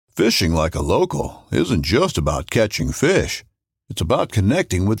Fishing like a local isn't just about catching fish. It's about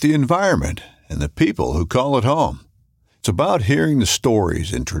connecting with the environment and the people who call it home. It's about hearing the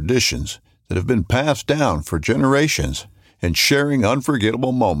stories and traditions that have been passed down for generations and sharing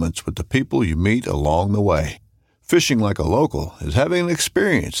unforgettable moments with the people you meet along the way. Fishing like a local is having an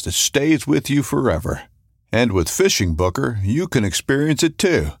experience that stays with you forever. And with Fishing Booker, you can experience it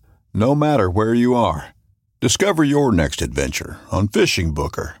too, no matter where you are. Discover your next adventure on Fishing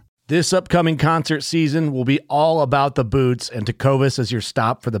Booker. This upcoming concert season will be all about the boots, and Tecovas is your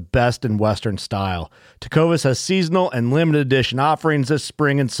stop for the best in Western style. Tecovas has seasonal and limited edition offerings this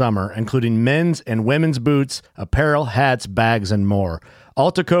spring and summer, including men's and women's boots, apparel, hats, bags, and more.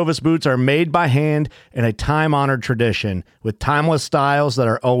 All Tecovas boots are made by hand in a time-honored tradition with timeless styles that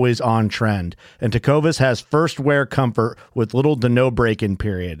are always on trend. And Tecovas has first wear comfort with little to no break-in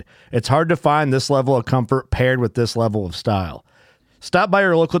period. It's hard to find this level of comfort paired with this level of style. Stop by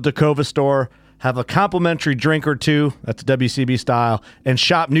your local Tecovas store, have a complimentary drink or two, that's WCB style, and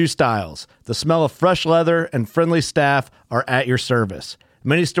shop new styles. The smell of fresh leather and friendly staff are at your service.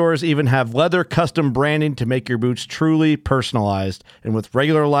 Many stores even have leather custom branding to make your boots truly personalized. And with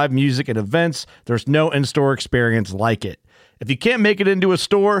regular live music and events, there's no in-store experience like it. If you can't make it into a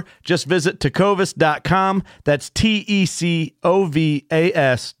store, just visit tecovas.com. That's TECOVAS.com.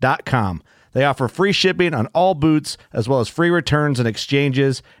 They offer free shipping on all boots, as well as free returns and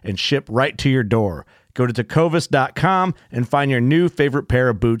exchanges, and ship right to your door. Go to tecovas.com and find your new favorite pair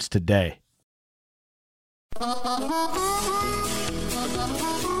of boots today.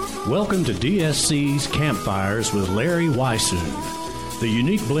 Welcome to DSC's Campfires with Larry Weishuhn, the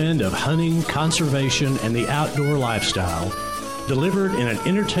unique blend of hunting, conservation, and the outdoor lifestyle, delivered in an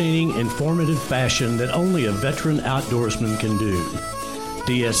entertaining, informative fashion that only a veteran outdoorsman can do.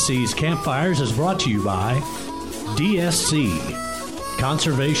 DSC's Campfires is brought to you by DSC,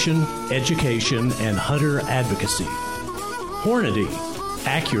 Conservation, Education, and Hunter Advocacy. Hornady,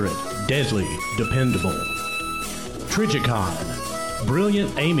 accurate, deadly, dependable. Trijicon,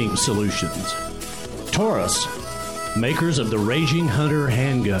 brilliant aiming solutions. Taurus, makers of the Raging Hunter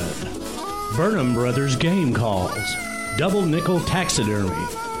handgun. Burnham Brothers Game Calls, double nickel taxidermy.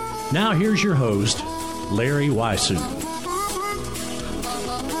 Now here's your host, Larry Weishuhn.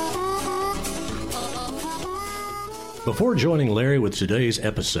 Before joining Larry with today's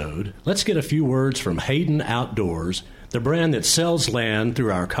episode, let's get a few words from Hayden Outdoors, the brand that sells land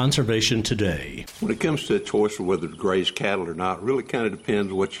through our conservation today. When it comes to a choice of whether to graze cattle or not, it really kind of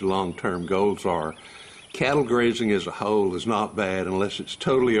depends what your long-term goals are. Cattle grazing as a whole is not bad unless it's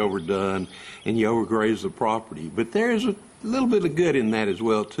totally overdone and you overgraze the property. But there is a little bit of good in that as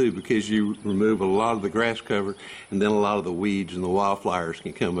well, too, because you remove a lot of the grass cover and then a lot of the weeds and the wildflowers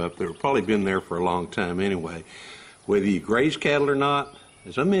can come up. They've probably been there for a long time anyway. Whether you graze cattle or not,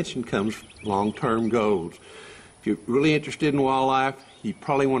 as I mentioned, comes long-term goals. If you're really interested in wildlife, you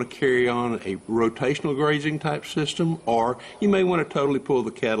probably want to carry on a rotational grazing type system, or you may want to totally pull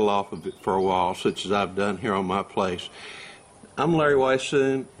the cattle off of it for a while, such as I've done here on my place. I'm Larry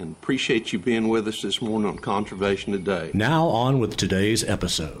Weishuhn, and appreciate you being with us this morning on Conservation Today. Now on with today's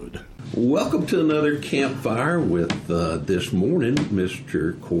episode. Welcome to another campfire with this morning,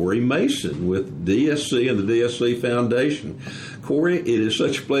 Mr. Corey Mason with DSC and the DSC Foundation. Corey, it is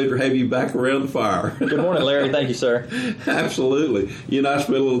such a pleasure to have you back around the fire. Good morning, Larry. Thank you, sir. Absolutely. You and I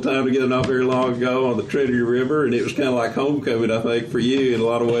spent a little time together not very long ago on the Trinity River, and it was kind of like homecoming, I think, for you in a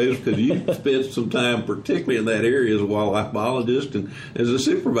lot of ways, because you spent some time, particularly in that area, as a wildlife biologist and as a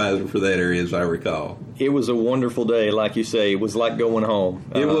supervisor for that area, as I recall. It was a wonderful day, like you say. It was like going home.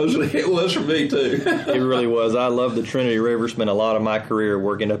 It was for me, too. It really was. I love the Trinity River. Spent a lot of my career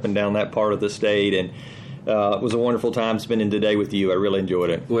working up and down that part of the state, and it was a wonderful time spending today with you. I really enjoyed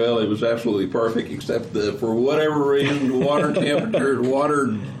it. Well, it was absolutely perfect, except for whatever reason, the water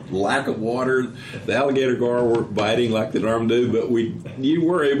temperature, lack of water, the alligator gar weren't biting like they normally do, but you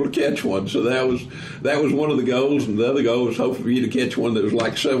were able to catch one. So that was one of the goals, and the other goal was hopefully for you to catch one that was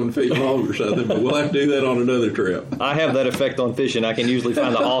like 7 feet long or something. But we'll have to do that on another trip. I have that effect on fishing. I can usually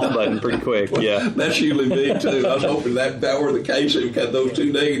find the off button pretty quick. Well, yeah, that's usually me too. I was hoping that were the case. It would cut those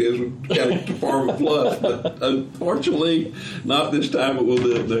two negatives and kind of form a plus. But unfortunately, not this time. But we'll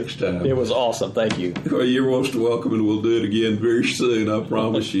do it next time. it was awesome. Thank you. Well, you're most welcome, and we'll do it again very soon. I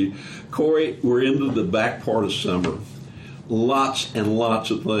promise you. Corey, we're into the back part of summer. Lots and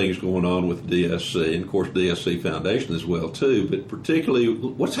lots of things going on with DSC, and of course DSC Foundation as well too, but particularly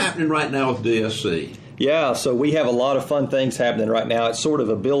what's happening right now with DSC? Yeah, so we have a lot of fun things happening right now. It's sort of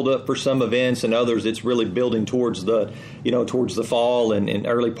a build-up for some events, and others it's really building towards the fall and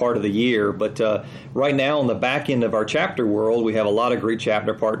early part of the year. But right now, on the back end of our chapter world, we have a lot of great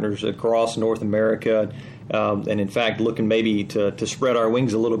chapter partners across North America. And in fact, looking maybe to spread our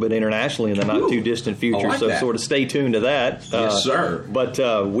wings a little bit internationally in the not too distant future. Like so that. sort of stay tuned to that. Yes, sir.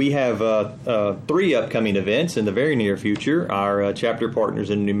 But we have 3 upcoming events in the very near future. Our chapter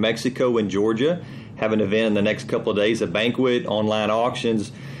partners in New Mexico and Georgia have an event in the next couple of days, a banquet, online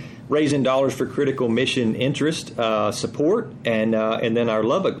auctions, raising dollars for critical mission interest support, and then our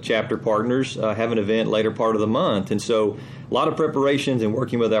Lubbock chapter partners have an event later part of the month. And so a lot of preparations and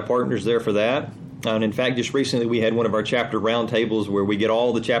working with our partners there for that. And in fact, just recently we had one of our chapter roundtables where we get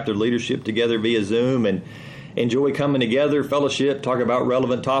all the chapter leadership together via Zoom and enjoy coming together, fellowship, talk about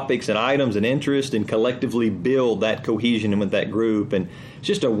relevant topics and items and interest, and collectively build that cohesion with that group. And it's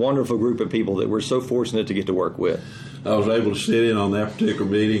just a wonderful group of people that we're so fortunate to get to work with. I was able to sit in on that particular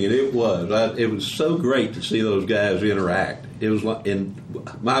meeting, and it was so great to see those guys interact. It was like, and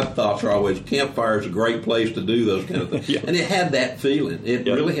my thoughts are always, campfire is a great place to do those kind of things. Yeah. And it had that feeling. It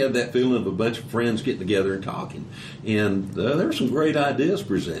really had that feeling of a bunch of friends getting together and talking. And there were some great ideas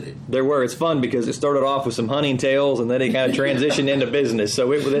presented. There were. It's fun because it started off with some hunting tales, and then it kind of transitioned into business.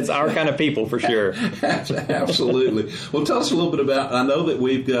 So it's our kind of people for sure. Absolutely. Well, tell us a little bit about, I know that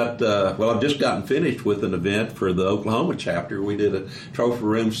we've got, I've just gotten finished with an event for the Oklahoma chapter. We did a trophy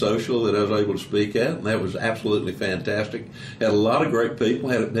room social that I was able to speak at, and that was absolutely fantastic. Had a lot of great people.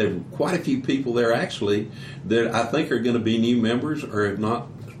 Had quite a few people there, actually, that I think are going to be new members or have not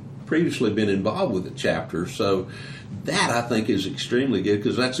previously been involved with the chapter. So that, I think, is extremely good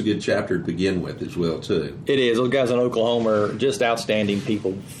because that's a good chapter to begin with as well, too. It is. Those guys in Oklahoma are just outstanding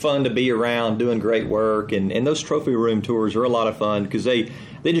people. Fun to be around, doing great work. And those trophy room tours are a lot of fun because they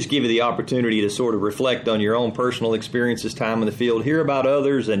just give you the opportunity to sort of reflect on your own personal experiences, time in the field, hear about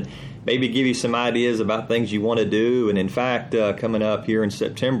others, and maybe give you some ideas about things you want to do. And in fact, coming up here in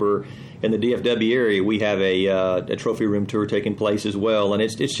September in the DFW area, we have a trophy room tour taking place as well. And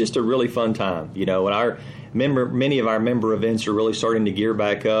it's just a really fun time, and many of our member events are really starting to gear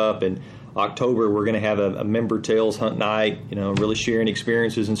back up. And October, we're going to have a member tales hunt night, really sharing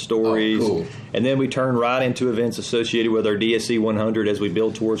experiences and stories. Oh, cool. And then we turn right into events associated with our DSC 100 as we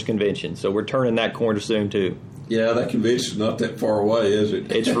build towards convention. So we're turning that corner soon, too. Yeah, that convention's not that far away, is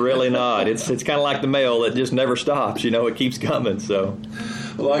it? It's really not. It's kind of like the mail that just never stops. It keeps coming. So,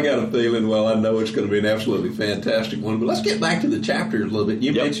 well, I got a feeling. Well, I know it's going to be an absolutely fantastic one. But let's get back to the chapter a little bit.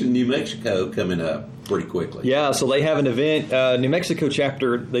 You mentioned New Mexico coming up pretty quickly. Yeah, so they have an event. New Mexico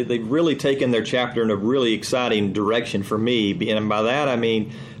chapter. They've really taken their chapter in a really exciting direction for me. And by that I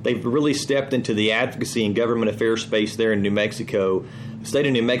mean they've really stepped into the advocacy and government affairs space there in New Mexico. The state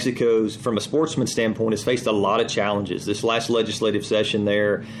of New Mexico, from a sportsman standpoint, has faced a lot of challenges. This last legislative session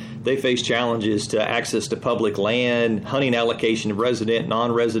there, they faced challenges to access to public land, hunting allocation of resident,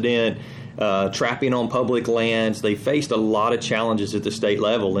 non-resident, trapping on public lands. They faced a lot of challenges at the state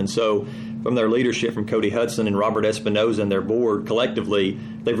level. And so from their leadership, from Cody Hudson and Robert Espinoza and their board collectively,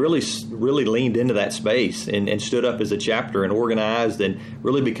 they've really leaned into that space and stood up as a chapter and organized and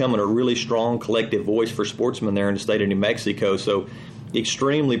really becoming a really strong collective voice for sportsmen there in the state of New Mexico. So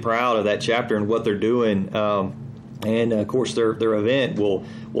extremely proud of that chapter and what they're doing. And of course, their event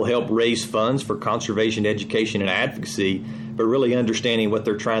will help raise funds for conservation, education, and advocacy. But really understanding what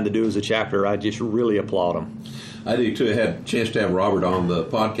they're trying to do as a chapter, I just really applaud them. I do too. I had a chance to have Robert on the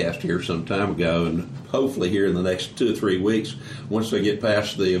podcast here some time ago, and hopefully here in the next 2 or 3 weeks, once they get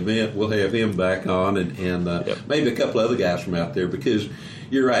past the event, we'll have him back on and maybe a couple other guys from out there, because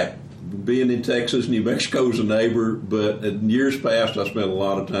you're right. Being in Texas, New Mexico's a neighbor, but in years past I spent a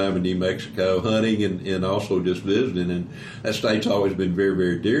lot of time in New Mexico hunting and also just visiting, and that state's always been very,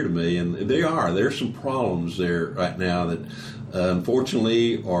 very dear to me. And there's some problems there right now that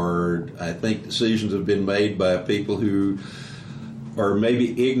unfortunately I think decisions have been made by people who are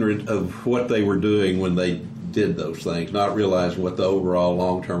maybe ignorant of what they were doing when they did those things, not realizing what the overall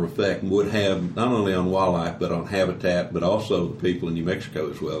long-term effect would have not only on wildlife but on habitat, but also the people in New Mexico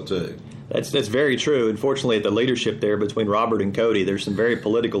as well too. That's very true. Unfortunately, at the leadership there between Robert and Cody, there's some very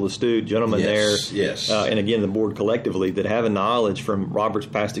political astute gentlemen there. Yes. And again, the board collectively that have a knowledge from Robert's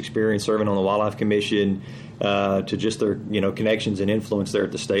past experience serving on the Wildlife Commission to just their connections and influence there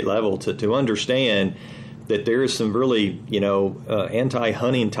at the state level to understand that there is some really,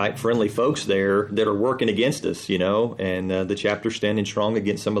 anti-hunting type friendly folks there that are working against us, and the chapter's standing strong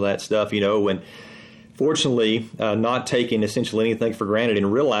against some of that stuff, and fortunately not taking essentially anything for granted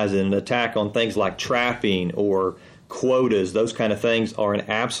and realizing an attack on things like trapping or quotas, those kind of things are an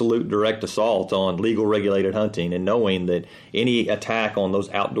absolute direct assault on legal regulated hunting, and knowing that any attack on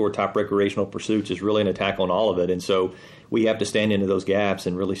those outdoor type recreational pursuits is really an attack on all of it. And so we have to stand into those gaps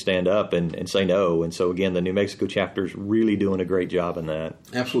and really stand up and say no. And so, again, the New Mexico chapter is really doing a great job in that.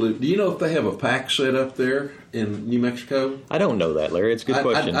 Absolutely. Do you know if they have a PAC set up there in New Mexico? I don't know that, Larry. It's a good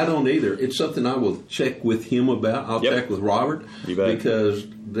question. I don't either. It's something I will check with him about. I'll check with Robert. You bet. Because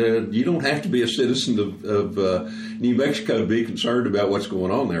you don't have to be a citizen of New Mexico to be concerned about what's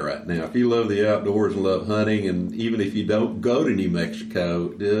going on there right now. If you love the outdoors and love hunting, and even if you don't go to New Mexico,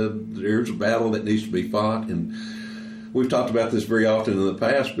 there's a battle that needs to be fought. And we've talked about this very often in the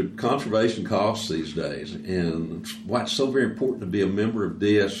past, but conservation costs these days. And why it's so very important to be a member of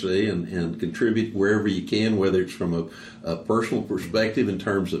DSC and contribute wherever you can, whether it's from a personal perspective in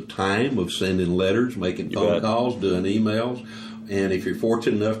terms of time, of sending letters, making phone calls, doing emails. And if you're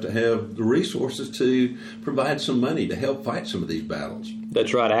fortunate enough to have the resources to provide some money to help fight some of these battles.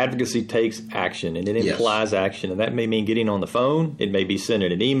 That's right. Advocacy takes action, and it implies action. And that may mean getting on the phone. It may be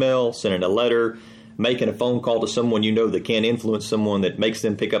sending an email, sending a letter, making a phone call to someone you know that can influence someone that makes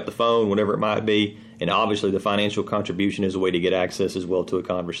them pick up the phone, whatever it might be. And obviously the financial contribution is a way to get access as well to a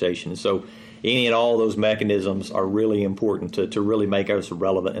conversation. So any and all those mechanisms are really important to really make us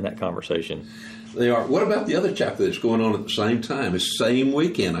relevant in that conversation. They are. What about the other chapter that's going on at the same time? It's the same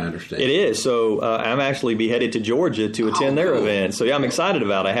weekend, I understand. It is. So I'm actually be headed to Georgia to attend their event. So, I'm excited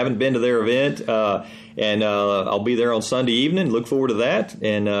about it. I haven't been to their event, and I'll be there on Sunday evening. Look forward to that,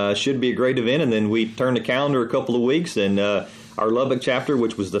 and should be a great event. And then we turn the calendar a couple of weeks, and our Lubbock chapter,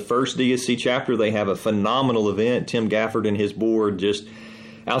 which was the first DSC chapter, they have a phenomenal event. Tim Gafford and his board, just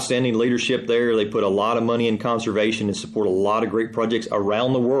outstanding leadership there. They put a lot of money in conservation and support a lot of great projects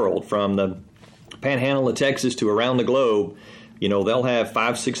around the world, from the Panhandle of Texas to around the globe. They'll have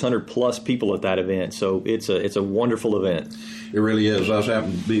 500-600 plus people at that event. So it's a wonderful event. It really is. I was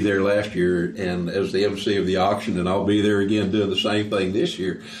happened to be there last year, and as the MC of the auction, and I'll be there again doing the same thing this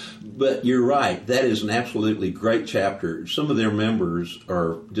year. But you're right. That is an absolutely great chapter. Some of their members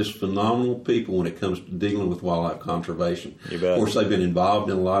are just phenomenal people when it comes to dealing with wildlife conservation. You bet. Of course, they've been involved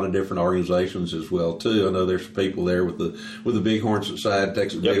in a lot of different organizations as well, too. I know there's people there with the Bighorn Society,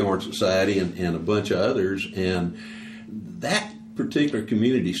 Texas Bighorn Society, and a bunch of others. And that particular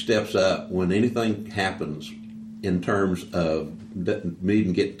community steps up when anything happens in terms of needing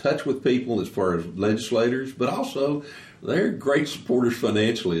to get in touch with people as far as legislators, but also they're great supporters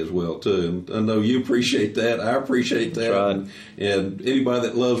financially as well, too. And I know you appreciate that. I appreciate that. Right. And anybody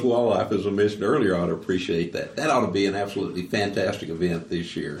that loves wildlife, as I mentioned earlier, ought to appreciate that. That ought to be an absolutely fantastic event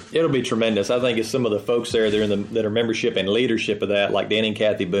this year. It'll be tremendous. I think it's some of the folks there that are membership and leadership of that, like Dan and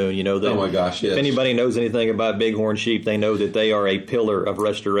Kathy Boone. Oh, my gosh, yes. If anybody knows anything about bighorn sheep, they know that they are a pillar of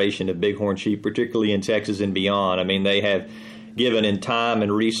restoration of bighorn sheep, particularly in Texas and beyond. I mean, they have given in time and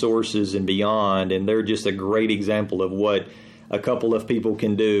resources and beyond, and they're just a great example of what a couple of people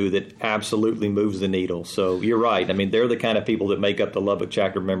can do that absolutely moves the needle. So you're right. I mean, they're the kind of people that make up the Lubbock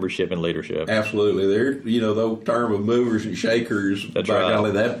chapter membership and leadership. Absolutely. They're, the term of movers and shakers, that's right.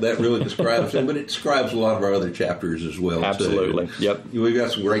 Golly, that really describes them, but it describes a lot of our other chapters as well, absolutely. too. Yep. We've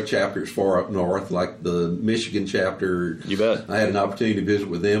got some great chapters far up north, like the Michigan chapter. You bet. I had an opportunity to visit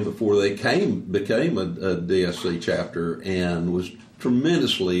with them before they became a DSC chapter, and was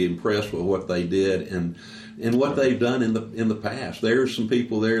tremendously impressed with what they did and what they've done in the past. There's some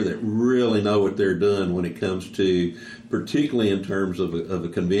people there that really know what they're doing when it comes to, particularly in terms of a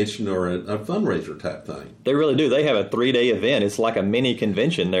convention or a fundraiser type thing. They really do. They have a 3-day event. It's like a mini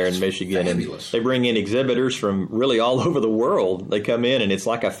convention there in Michigan. Fabulous. And they bring in exhibitors from really all over the world. They come in, and it's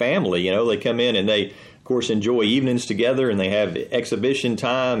like a family. They come in and they, of course, enjoy evenings together, and they have exhibition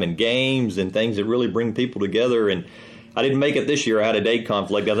time and games and things that really bring people together. And I didn't make it this year. I had a date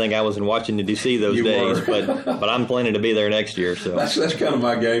conflict. I think I was in Washington, D.C. those days, but I'm planning to be there next year. So that's kind of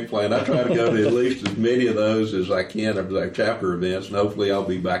my game plan. I try to go to at least as many of those as I can of our chapter events, and hopefully I'll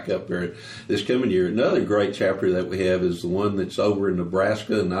be back up there this coming year. Another great chapter that we have is the one that's over in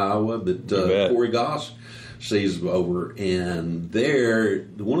Nebraska and Iowa that Corey Goss sees over. And there,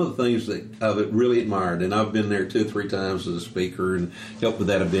 one of the things that I've really admired, and I've been there 2 or 3 times as a speaker and helped with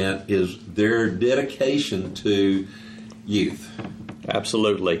that event, is their dedication to youth.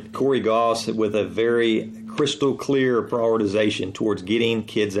 Absolutely. Corey Goss with a very crystal clear prioritization towards getting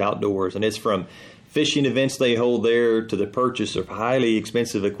kids outdoors. And it's from fishing events they hold there to the purchase of highly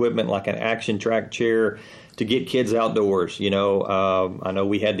expensive equipment like an action track chair to get kids outdoors. I know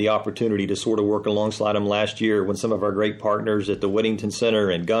we had the opportunity to sort of work alongside them last year when some of our great partners at the Whittington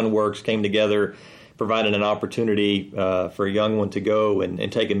Center and Gunworks came together, providing an opportunity for a young one to go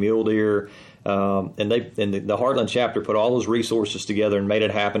and take a mule deer And the Heartland chapter put all those resources together and made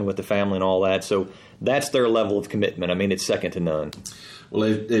it happen with the family and all that. So that's their level of commitment. I mean, it's second to none. Well,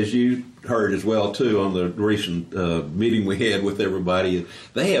 as you heard as well, too, on the recent meeting we had with everybody,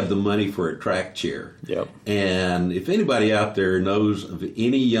 they have the money for a track chair. Yep. And if anybody out there knows of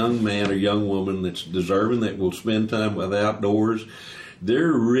any young man or young woman that's deserving, that will spend time with outdoors,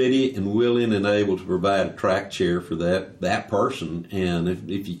 they're ready and willing and able to provide a track chair for that person. And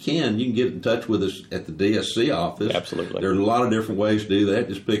if you can get in touch with us at the DSC office. Absolutely. There are a lot of different ways to do that.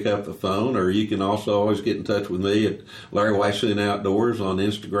 Just pick up the phone, or you can also always get in touch with me at Larry Weishuhn Outdoors on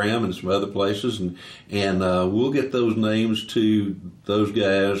Instagram and some other places. And we'll get those names to those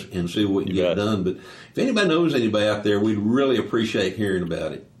guys and see what we can get done. But if anybody knows anybody out there, we'd really appreciate hearing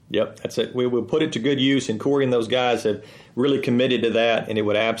about it. Yep, that's it. We will put it to good use, and Corey and those guys have really committed to that, and it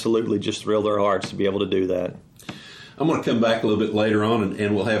would absolutely just thrill their hearts to be able to do that. I'm going to come back a little bit later on,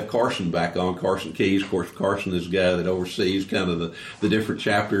 and we'll have Carson back on, Carson Keys. Of course, Carson is the guy that oversees kind of the different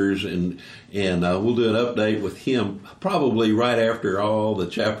chapters, and we'll do an update with him probably right after all the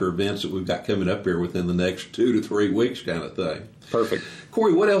chapter events that we've got coming up here within the next 2 to 3 weeks kind of thing. Perfect.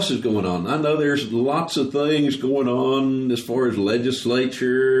 Corey, what else is going on? I know there's lots of things going on as far as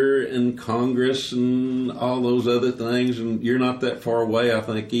legislature and Congress and all those other things, and you're not that far away, I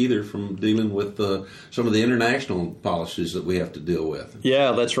think, either from dealing with some of the international policies that we have to deal with.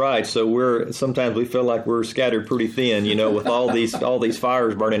 Yeah, that's right. So sometimes we feel like we're scattered pretty thin, with all these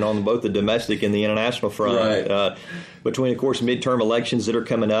fires burning on both the domestic and the international front. Right. Between, of course, midterm elections that are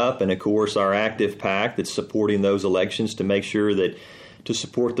coming up, and of course our active PAC that's supporting those elections to make sure that to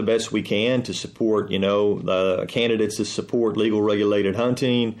support the best we can, to support, the candidates that support legal regulated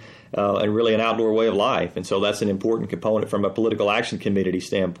hunting and really an outdoor way of life. And so that's an important component from a political action committee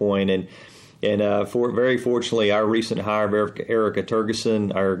standpoint. And very fortunately, our recent hire of Erica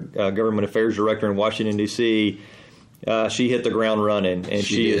Turgeson, our government affairs director in Washington, D.C., she hit the ground running, and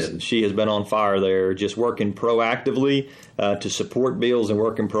she has been on fire there, just working proactively to support bills and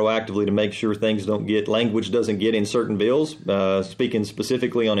working proactively to make sure language doesn't get in certain bills. Speaking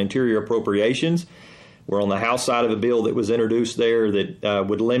specifically on interior appropriations, we're on the House side of a bill that was introduced there that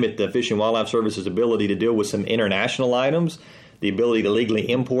would limit the Fish and Wildlife Service's ability to deal with some international items. The ability to legally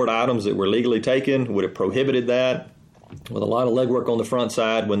import items that were legally taken would have prohibited that. With a lot of legwork on the front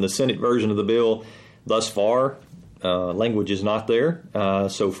side, when the Senate version of the bill thus far, language is not there,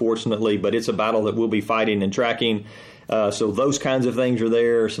 so fortunately, but it's a battle that we'll be fighting and tracking. So those kinds of things are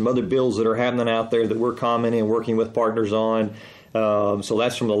there. Some other bills that are happening out there that we're commenting and working with partners on. So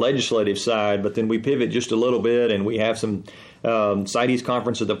that's from the legislative side. But then we pivot just a little bit, and we have some CITES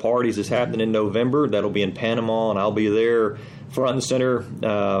Conference of the Parties that's happening in November. That'll be in Panama, and I'll be there front and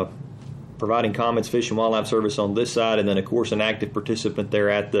center providing comments, Fish and Wildlife Service on this side, and then, of course, an active participant there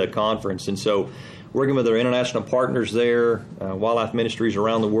at the conference. And so working with our international partners there, wildlife ministries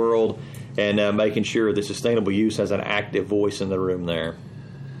around the world, and making sure that sustainable use has an active voice in the room there.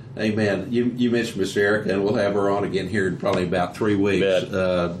 Amen. You mentioned Miss Erica, and we'll have her on again here in probably about 3 weeks.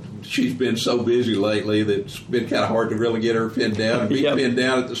 She's been so busy lately that it's been kind of hard to really get her pinned down and be pinned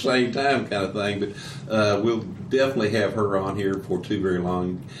down at the same time kind of thing. But we'll definitely have her on here for too very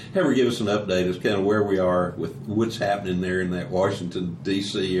long. Have her give us an update as kind of where we are with what's happening there in that Washington,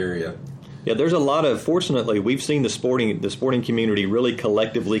 D.C. area. Yeah, there's a lot of, fortunately, we've seen the sporting community really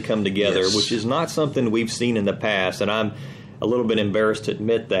collectively come together, which is not something we've seen in the past, and I'm a little bit embarrassed to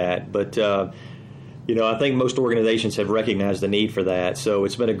admit that. But, I think most organizations have recognized the need for that. So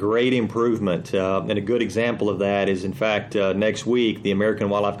it's been a great improvement. And a good example of that is, in fact, next week, the American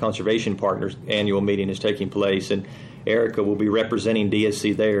Wildlife Conservation Partners annual meeting is taking place, and Erica will be representing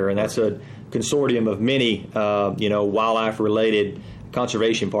DSC there. And that's a consortium of many, wildlife-related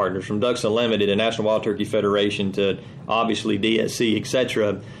conservation partners, from Ducks Unlimited and National Wild Turkey Federation to obviously DSC,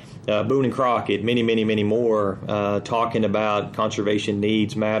 etc., Boone and Crockett, many, many, many more, talking about conservation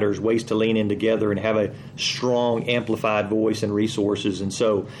needs, matters, ways to lean in together and have a strong, amplified voice and resources. And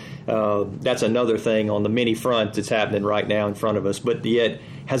so that's another thing on the many fronts that's happening right now in front of us, but yet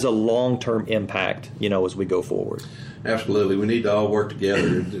has a long-term impact, as we go forward. Absolutely. We need to all work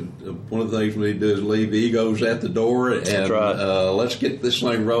together. One of the things we need to do is leave egos at the door and let's get this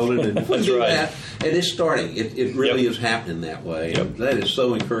thing rolling. And That's right. That, and it's starting. It really is happening that way. And that is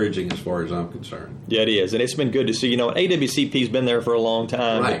so encouraging as far as I'm concerned. Yeah, it is. And it's been good to see. AWCP's been there for a long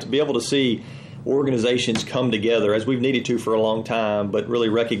time. Right. But to be able to see organizations come together, as we've needed to for a long time, but really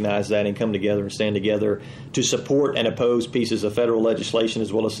recognize that and come together and stand together to support and oppose pieces of federal legislation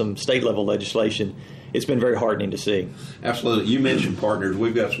as well as some state-level legislation, it's been very heartening to see. Absolutely. You mentioned partners.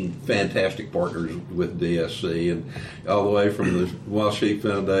 We've got some fantastic partners with DSC, and all the way from the Wild Sheep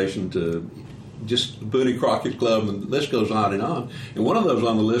Foundation to just Boone Crockett Club, and the list goes on. And one of those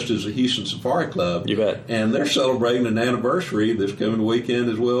on the list is the Houston Safari Club. You bet. And they're celebrating an anniversary this coming weekend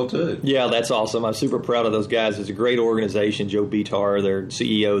as well, too. Yeah, that's awesome. I'm super proud of those guys. It's a great organization. Joe Betar, their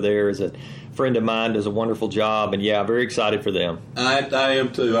CEO there, is a friend of mine, does a wonderful job. And, yeah, very excited for them. I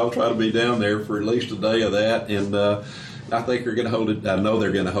am, too. I'll try to be down there for at least a day of that. And I think they're going to hold it. I know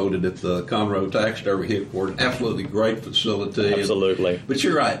they're going to hold it at the Conroe Taxidermy headquarters. Absolutely great facility. Absolutely. But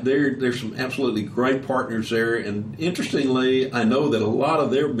you're right. There's some absolutely great partners there. And interestingly, I know that a lot of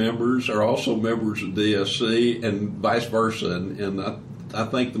their members are also members of DSC and vice versa. And I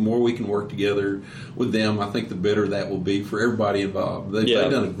think the more we can work together with them, I think the better that will be for everybody involved. They've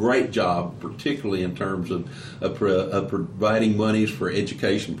done a great job, particularly in terms of providing monies for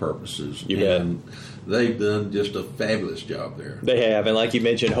education purposes. You bet. They've done just a fabulous job there. They have, and like you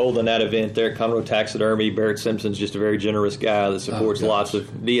mentioned, holding that event there at Conroe Taxidermy, Barrett Simpson's just a very generous guy that supports lots of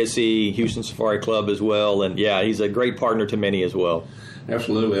DSC, Houston Safari Club as well, and yeah, he's a great partner to many as well.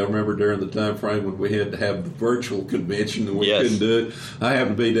 Absolutely. I remember during the time frame when we had to have the virtual convention and we couldn't do it. I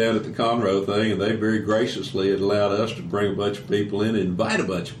happened to be down at the Conroe thing, and they very graciously had allowed us to bring a bunch of people in and invite a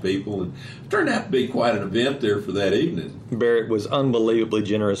bunch of people. And it turned out to be quite an event there for that evening. Barrett was unbelievably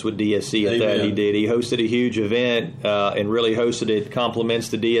generous with DSC at that. He did. He hosted a huge event and really hosted it, compliments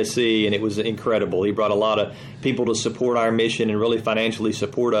to DSC, and it was incredible. He brought a lot of people to support our mission and really financially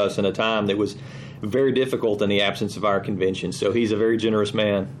support us in a time that was very difficult in the absence of our convention. So he's a very generous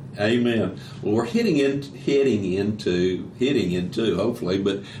man. Amen. Well, we're heading into hopefully,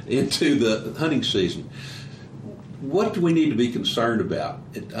 but into the hunting season. What do we need to be concerned about?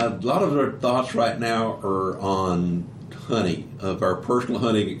 A lot of our thoughts right now are on hunting, of our personal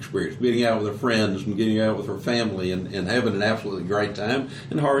hunting experience, getting out with our friends and getting out with our family and having an absolutely great time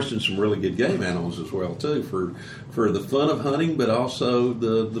and harvesting some really good game animals as well too for the fun of hunting, but also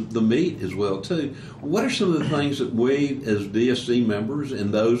the meat as well too. What are some of the things that we as DSC members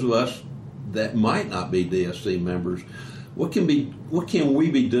and those of us that might not be DSC members, what can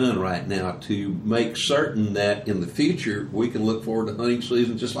we be doing right now to make certain that in the future we can look forward to hunting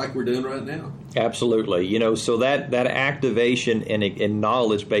season just like we're doing right now? Absolutely. So that activation and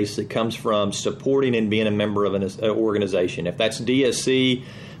knowledge base that comes from supporting and being a member of an organization, if that's DSC,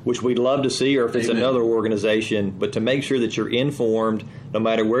 which we'd love to see, or if it's another organization, but to make sure that you're informed no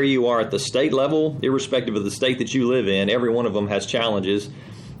matter where you are at the state level, irrespective of the state that you live in. Every one of them has challenges.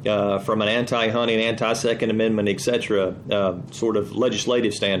 From an anti-hunting, anti-Second Amendment, etc., sort of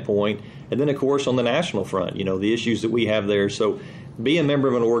legislative standpoint. And then, of course, on the national front, the issues that we have there. So be a member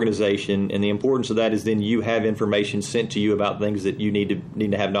of an organization, and the importance of that is then you have information sent to you about things that you need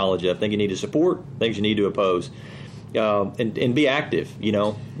to have knowledge of, things you need to support, things you need to oppose. And be active,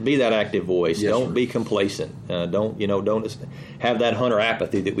 be that active voice. Yes, don't sir. be complacent. Don't have that hunter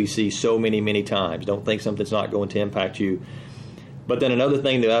apathy that we see so many times. Don't think something's not going to impact you. But then another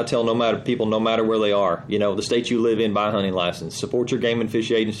thing that I tell no matter where they are, the state you live in, buy a hunting license. Support your game and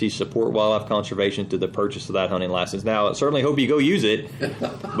fish agencies, support wildlife conservation through the purchase of that hunting license. Now, I certainly hope you go use it,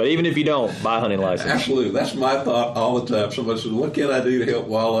 but even if you don't, buy a hunting license. Absolutely. That's my thought all the time. Somebody says, what can I do to help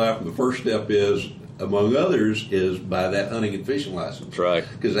wildlife? And the first step is, among others, is buy that hunting and fishing license. That's right.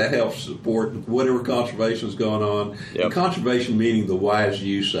 Because that helps support whatever conservation is going on. Yep. And conservation meaning the wise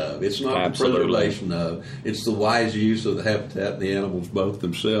use of. It's not Absolutely. the preservation of. It's the wise use of the habitat and the animals both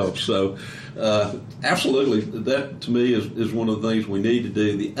themselves. So, absolutely, that to me is one of the things we need to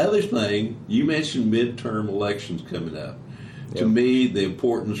do. The other thing, you mentioned midterm elections coming up. Yep. To me, the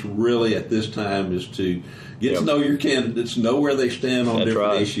importance really at this time is to get to know your candidates, know where they stand on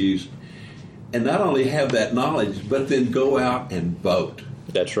different issues. And not only have that knowledge, but then go out and vote.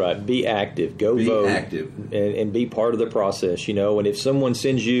 That's right. Be active. Go vote. Be active. And be part of the process, And if someone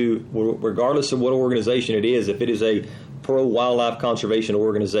sends you, regardless of what organization it is, if it is a pro-wildlife conservation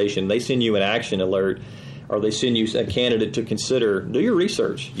organization, they send you an action alert, or they send you a candidate to consider, do your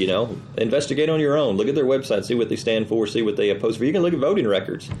research, Investigate on your own. Look at their website, see what they stand for, see what they oppose for. You can look at voting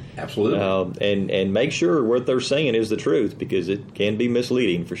records. Absolutely. And make sure what they're saying is the truth, because it can be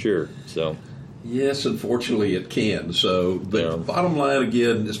misleading for sure. So. Yes, unfortunately it can. So, but bottom line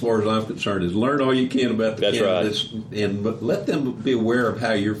again, as far as I'm concerned, is learn all you can about the candidates, and let them be aware of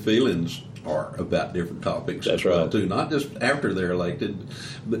how your feelings are about different topics. That's right. Too, not just after they're elected,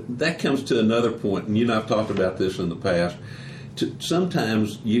 but that comes to another point. And you and I've talked about this in the past.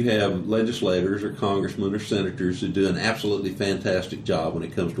 Sometimes you have legislators or congressmen or senators who do an absolutely fantastic job when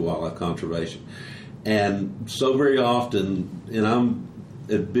it comes to wildlife conservation, and so very often, and I'm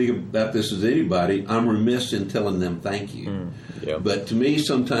as big about this as anybody, I'm remiss in telling them thank you. But to me,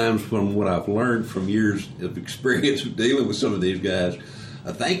 sometimes from what I've learned from years of experience of dealing with some of these guys,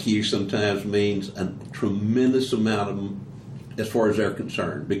 a thank you sometimes means a tremendous amount of as far as they're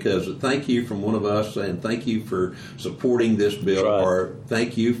concerned, because a thank you from one of us saying thank you for supporting this bill, right, or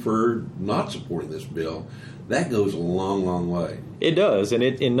thank you for not supporting this bill, that goes a long, long way. It does,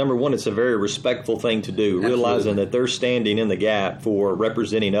 and number one, it's a very respectful thing to do, realizing that they're standing in the gap for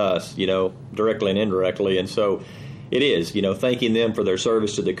representing us, directly and indirectly, and so it is, thanking them for their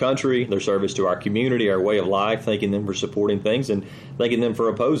service to the country, their service to our community, our way of life, thanking them for supporting things, and thanking them for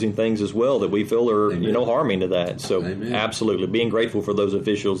opposing things as well that we feel are, harming to that. So, Amen. Absolutely, being grateful for those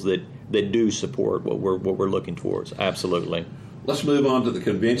officials that do support what we're looking towards. Absolutely. Let's move on to the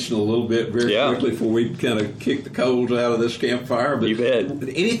convention a little bit very quickly before we kind of kick the coals out of this campfire. But you bet.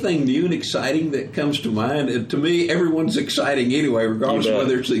 Anything new and exciting that comes to mind? And to me, everyone's exciting anyway, regardless of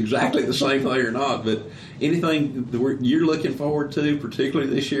whether it's exactly the same thing or not. But anything you're looking forward to,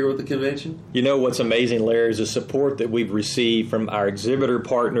 particularly this year with the convention? What's amazing, Larry, is the support that we've received from our exhibitor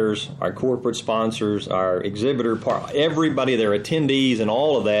partners, our corporate sponsors, our everybody, their attendees, and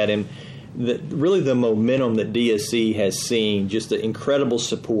all of that. And really the momentum that DSC has seen, just the incredible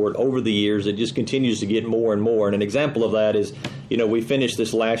support over the years, it just continues to get more and more. And an example of that is, we finished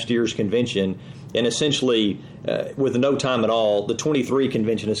this last year's convention, and essentially with no time at all, the 23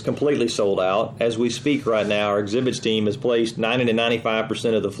 convention is completely sold out. As we speak right now, our exhibits team has placed 90 to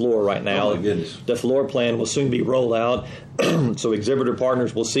 95% of the floor right now. Oh my goodness. The floor plan will soon be rolled out, so exhibitor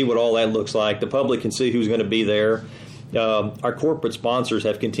partners will see what all that looks like. The public can see who's going to be there. Our corporate sponsors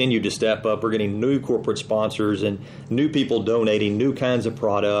have continued to step up. We're getting new corporate sponsors and new people donating new kinds of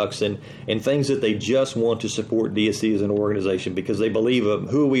products and things that they just want to support DSC as an organization because they believe of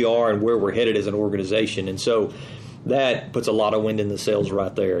who we are and where we're headed as an organization. And so that puts a lot of wind in the sails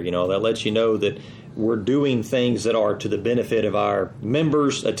right there. That lets you know that we're doing things that are to the benefit of our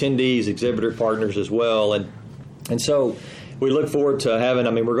members, attendees, exhibitor partners as well. And so we look forward to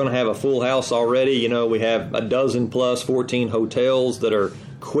we're going to have a full house already. We have a dozen plus 14 hotels that are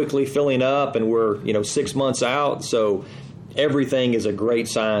quickly filling up, and we're, 6 months out. So everything is a great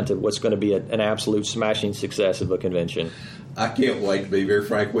sign to what's going to be an absolute smashing success of a convention. I can't wait, to be very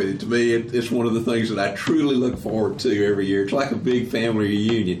frank with you. To me, it's one of the things that I truly look forward to every year. It's like a big family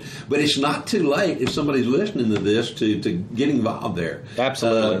reunion. But it's not too late if somebody's listening to this to get involved there.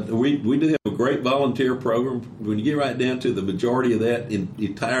 Absolutely. We do have a great volunteer program. When you get right down to the majority of that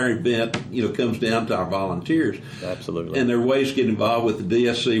entire event, comes down to our volunteers. Absolutely. And there are ways to get involved with the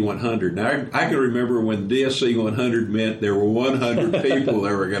DSC 100. Now, I can remember when the DSC 100 meant there were 100 people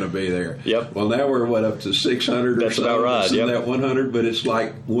that were going to be there. Yep. Well, now we're, up to 600 or so. That's about right. Yep. That 100, but it's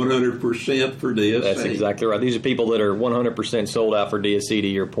like 100% for DSC. That's exactly right. These are people that are 100% sold out for DSC, to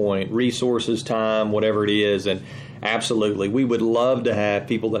your point. Resources, time, whatever it is. And absolutely, we would love to have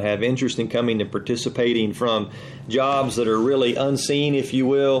people that have interest in coming and participating, from jobs that are really unseen, if you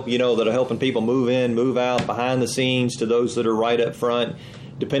will, that are helping people move in, move out, behind the scenes, to those that are right up front.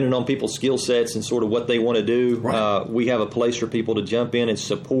 Depending on people's skill sets and sort of what they want to do, right. We have a place for people to jump in and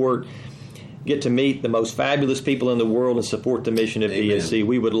support, get to meet the most fabulous people in the world and support the mission of Amen. DSC.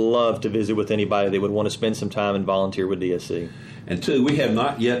 We would love to visit with anybody that would want to spend some time and volunteer with DSC. And two, we've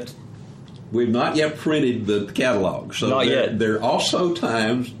not yet printed the catalog. So not yet. There are also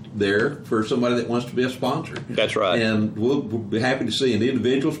times there for somebody that wants to be a sponsor. That's right. And we'll be happy to see an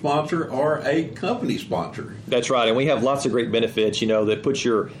individual sponsor or a company sponsor. That's right. And we have lots of great benefits, that puts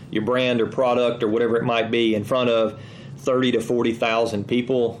your brand or product or whatever it might be in front of 30 to 40,000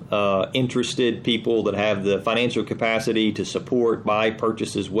 people, interested people that have the financial capacity to support, buy,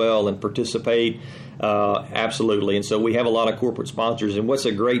 purchase as well, and participate. Absolutely. And so we have a lot of corporate sponsors. And what's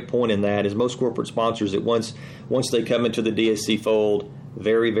a great point in that is most corporate sponsors, that once they come into the DSC fold,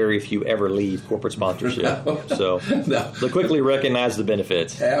 very, very few ever leave corporate sponsorship. So they quickly recognize the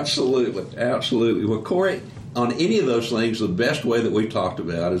benefits. Absolutely. Absolutely. Well, Corey, on any of those things, the best way that we've talked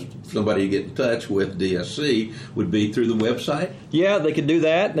about is somebody to get in touch with DSC would be through the website? Yeah, they could do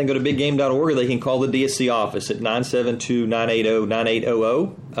that. They go to biggame.org, or they can call the DSC office at 972-980-9800.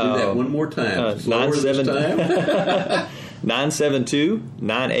 Do that one more time. Slower this time.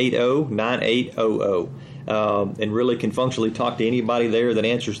 972-980-9800. And really can functionally talk to anybody there that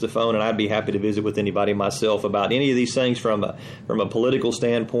answers the phone, and I'd be happy to visit with anybody myself about any of these things from a political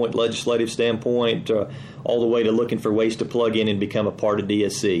standpoint, legislative standpoint, all the way to looking for ways to plug in and become a part of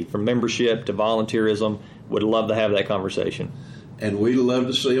DSC. From membership to volunteerism, would love to have that conversation. and we'd love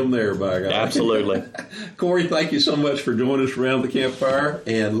to see them there, by God. Absolutely. Corey, thank you so much for joining us around the campfire,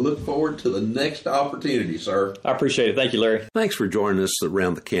 and look forward to the next opportunity, sir. I appreciate it. Thank you, Larry. Thanks for joining us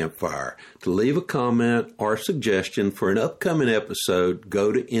around the campfire. To leave a comment or suggestion for an upcoming episode,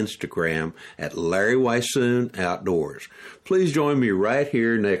 go to Instagram at Larry Weishuhn Outdoors. Please join me right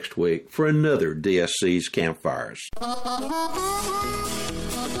here next week for another DSC's Campfires.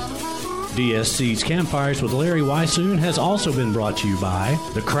 DSC's Campfires with Larry Weishuhn has also been brought to you by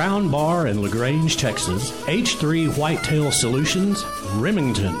the Crown Bar in LaGrange, Texas, H3 Whitetail Solutions,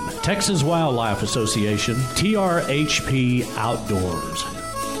 Remington, Texas Wildlife Association, TRHP Outdoors.